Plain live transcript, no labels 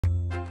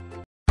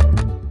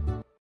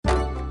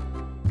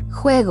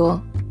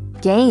juego,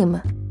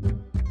 game.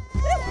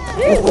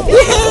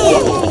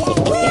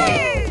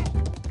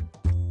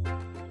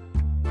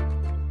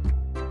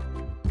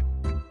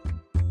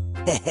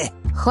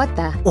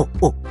 J,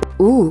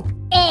 U,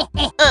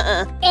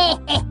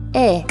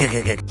 E,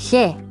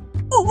 G,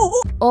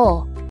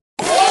 O.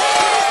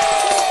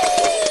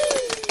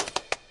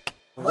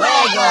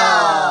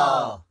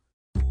 ¡Juego!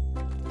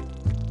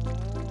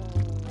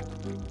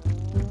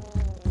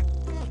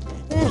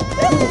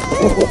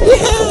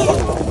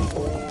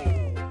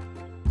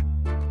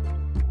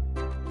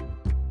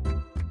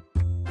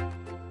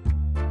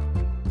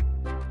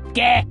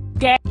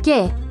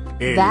 ¿Qué?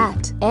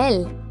 That,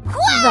 el,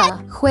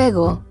 the,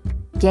 juego,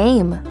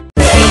 game.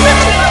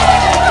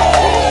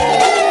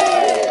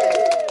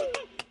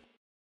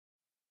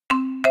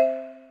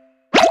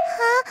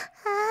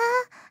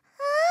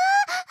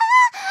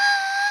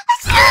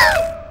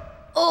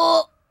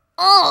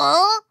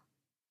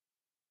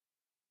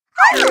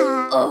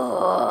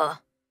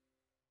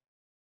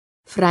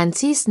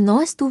 Francis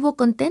no estuvo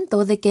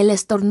contento de que el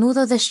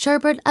estornudo de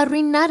Sherbert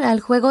arruinara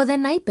el juego de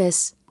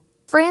naipes.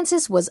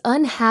 Francis was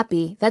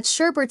unhappy that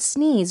Sherbert's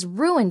sneeze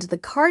ruined the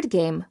card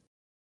game.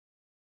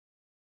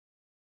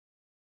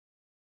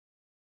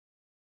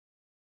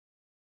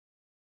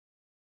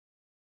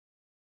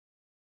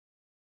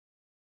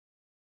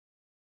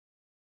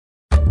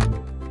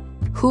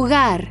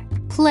 Jugar,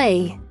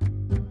 play.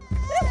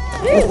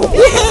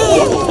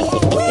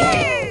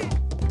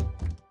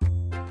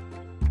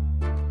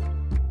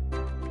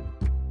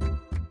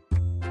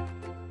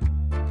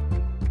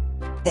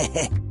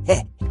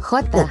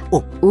 J,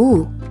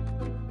 U,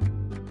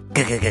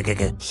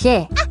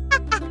 G,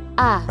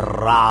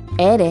 A,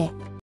 R.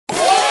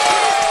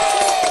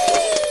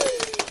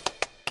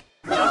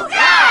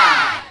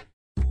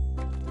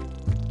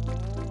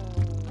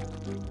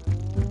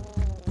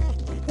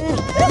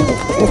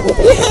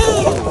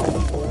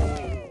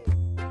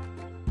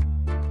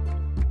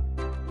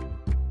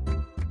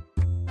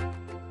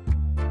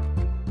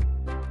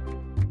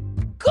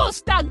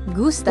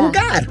 Gusta.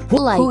 Jugar.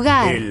 Like.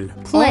 Jugar.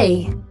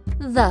 Play.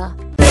 The.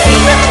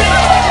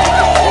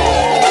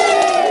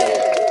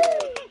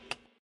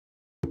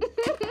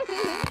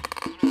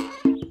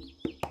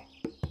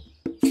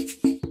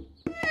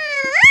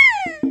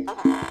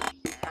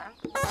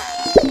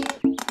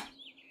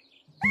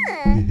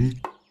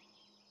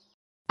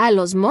 A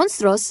los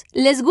monstruos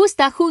les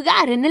gusta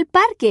jugar en el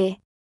parque.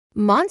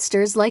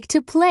 Monsters like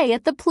to play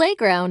at the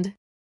playground.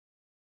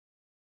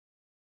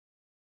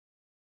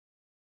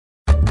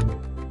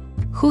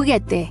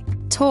 Juguete,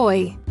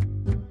 toy.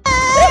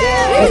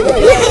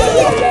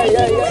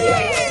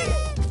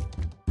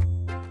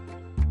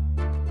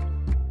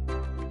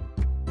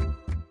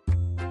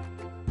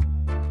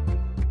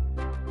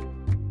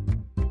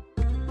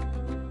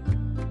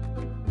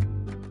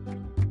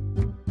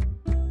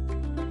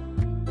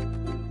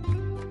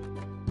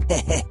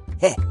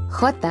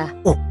 J,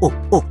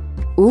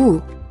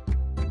 U,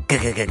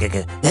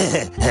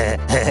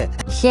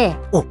 G,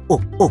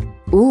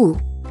 U,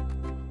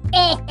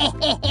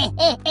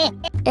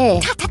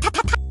 E,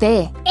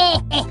 T,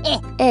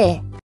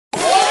 E.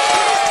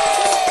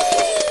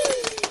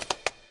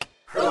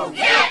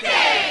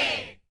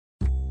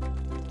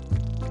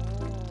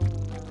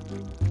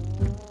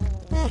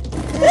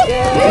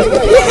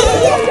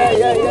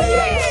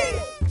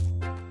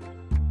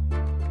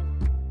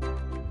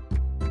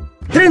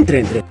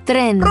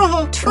 Tren.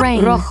 Rojo.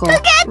 Train. Rojo.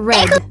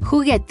 Red.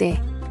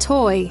 Juguete.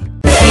 Toy.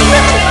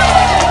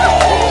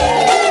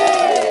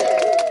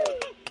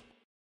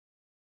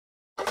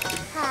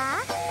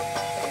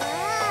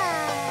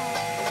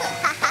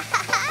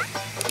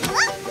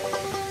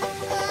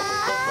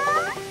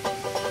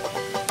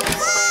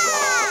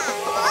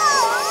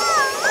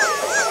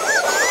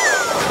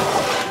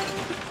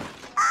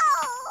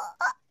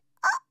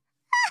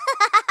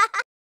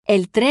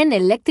 El tren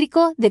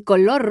eléctrico de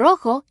color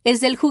rojo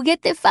es el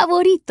juguete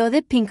favorito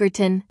de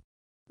Pinkerton.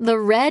 The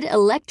red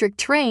electric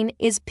train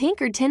is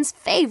Pinkerton's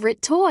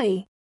favorite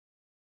toy.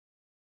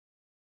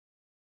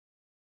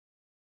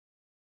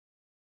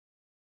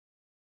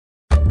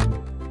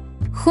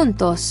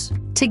 Juntos,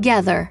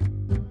 together.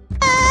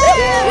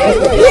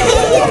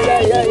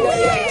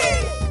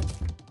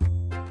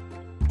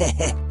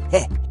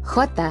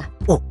 J,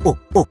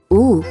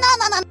 U,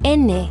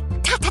 N,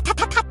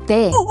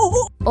 T,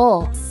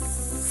 O,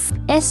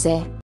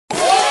 S.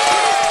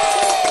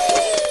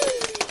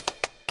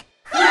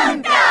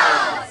 ¡Juntos!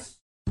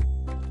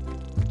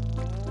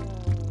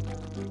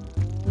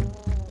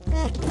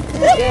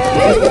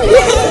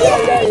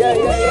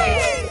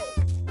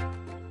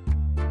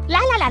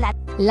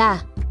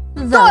 La.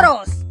 The.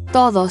 ¡Toros!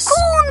 Todos.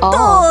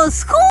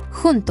 ¡Juntos! All.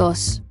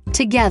 Juntos.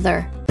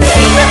 Together.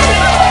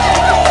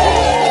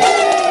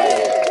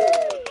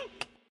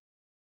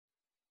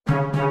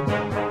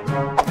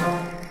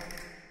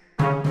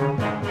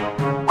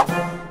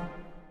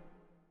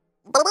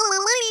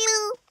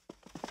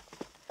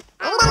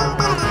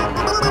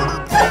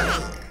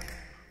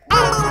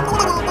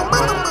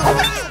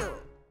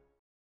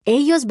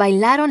 Ellos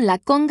bailaron la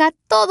conga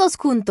todos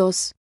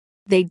juntos.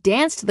 They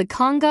danced the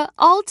conga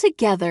all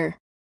together.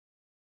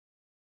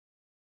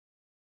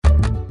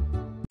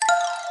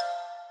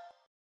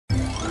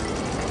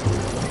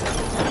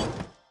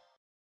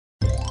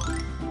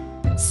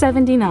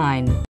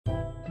 $79.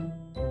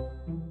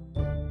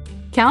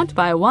 Count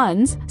by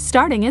ones,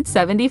 starting at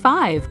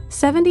 75.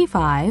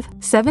 75,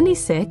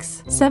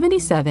 76,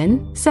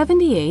 77,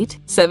 78,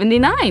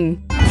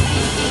 79.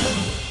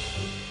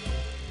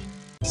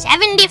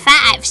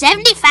 75,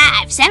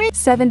 75,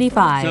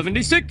 75.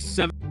 76,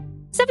 77.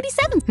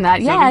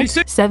 Not yet.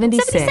 76.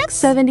 76,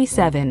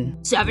 77,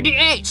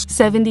 78,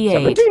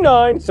 78,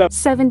 79,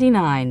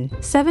 79,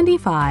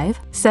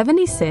 75,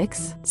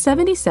 76,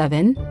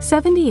 77,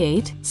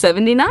 78,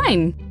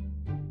 79.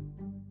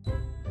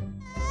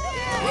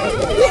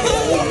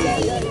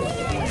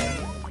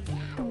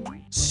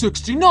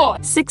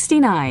 $69.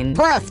 69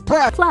 Plus.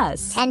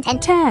 plus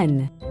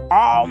 10.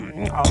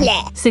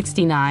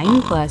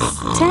 69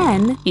 plus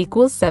 10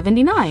 equals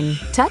 79.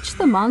 Touch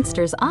the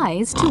monster's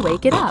eyes to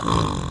wake it up.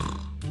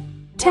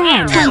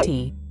 10,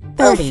 20,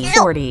 30,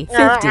 40,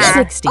 50,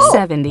 60,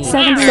 70,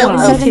 71,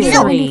 72,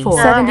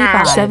 74,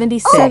 75,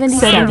 76,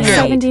 77,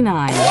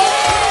 79.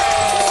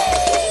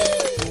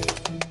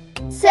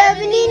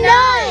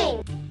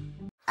 79.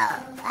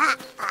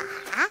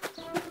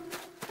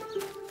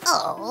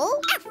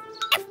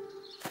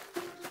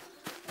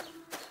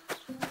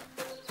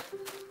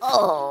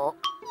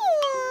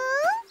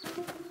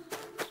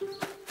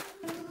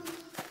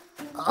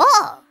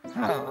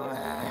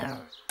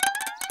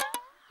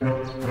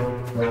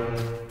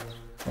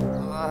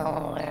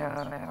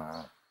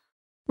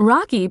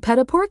 Rocky pet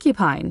a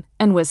porcupine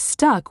and was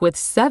stuck with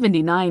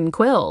 79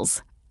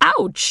 quills.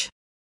 Ouch!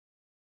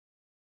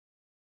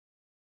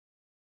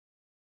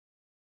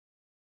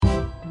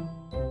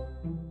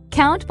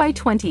 Count by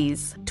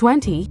 20s.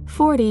 20,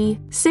 40,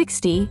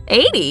 60,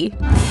 80.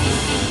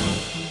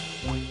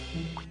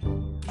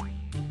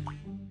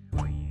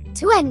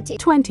 20,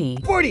 20,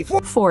 40,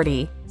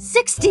 40,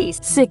 60,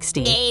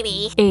 60,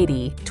 80,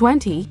 80,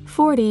 20,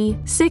 40,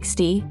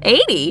 60,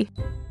 80.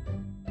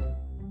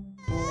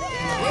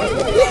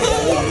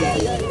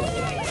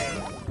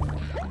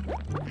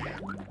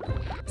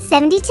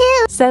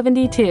 72,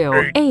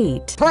 72,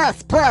 8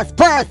 Plus. plus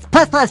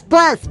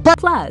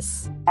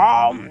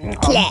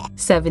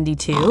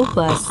 72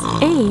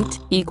 plus 8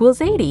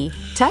 equals 80.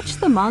 Touch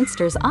the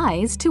monster's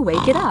eyes to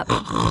wake it up.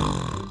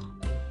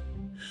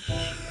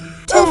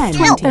 10,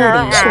 20,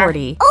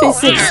 30, 40,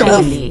 50,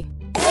 70.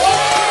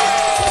 80.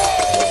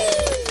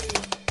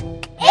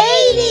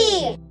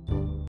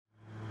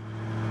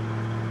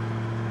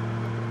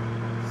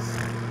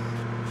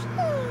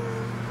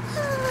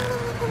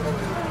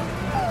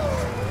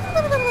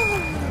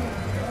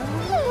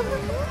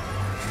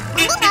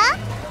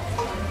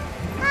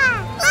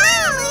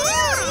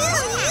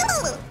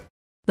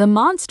 The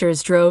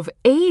monsters drove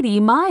 80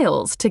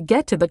 miles to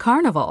get to the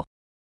carnival.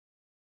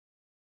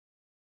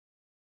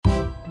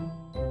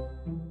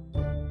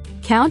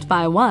 Count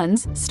by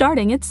ones,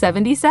 starting at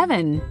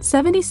 77,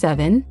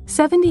 77,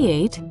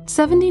 78,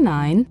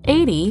 79,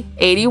 80,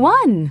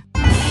 81.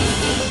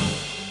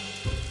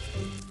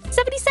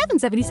 77,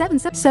 77,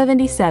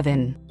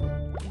 77,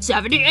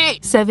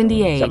 78, 78,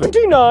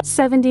 79.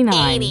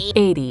 79, 80,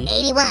 80,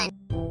 81.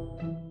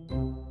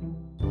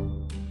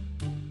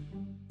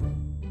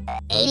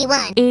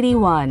 81,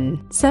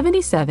 81,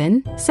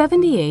 77,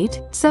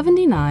 78,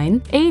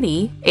 79,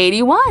 80,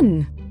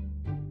 81.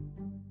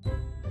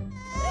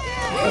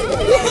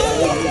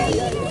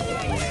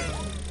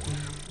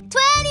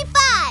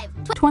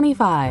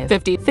 25,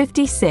 50,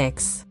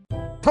 56.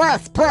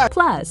 Plus.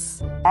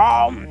 Plus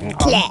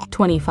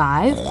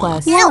 25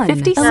 plus 1,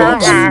 56,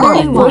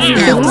 41,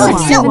 41,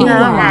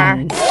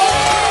 71.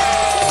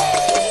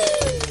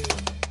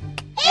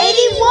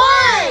 81.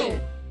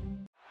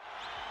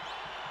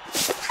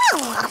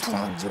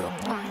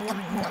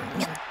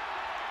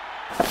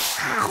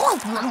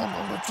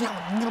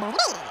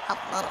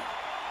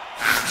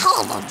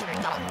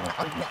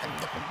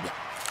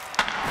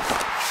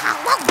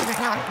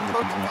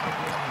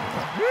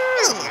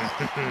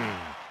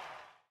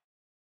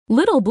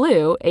 Little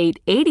Blue ate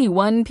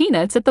 81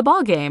 peanuts at the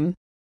ball game.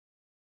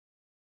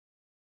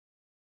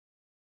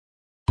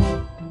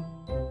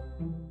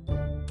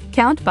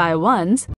 Count by ones,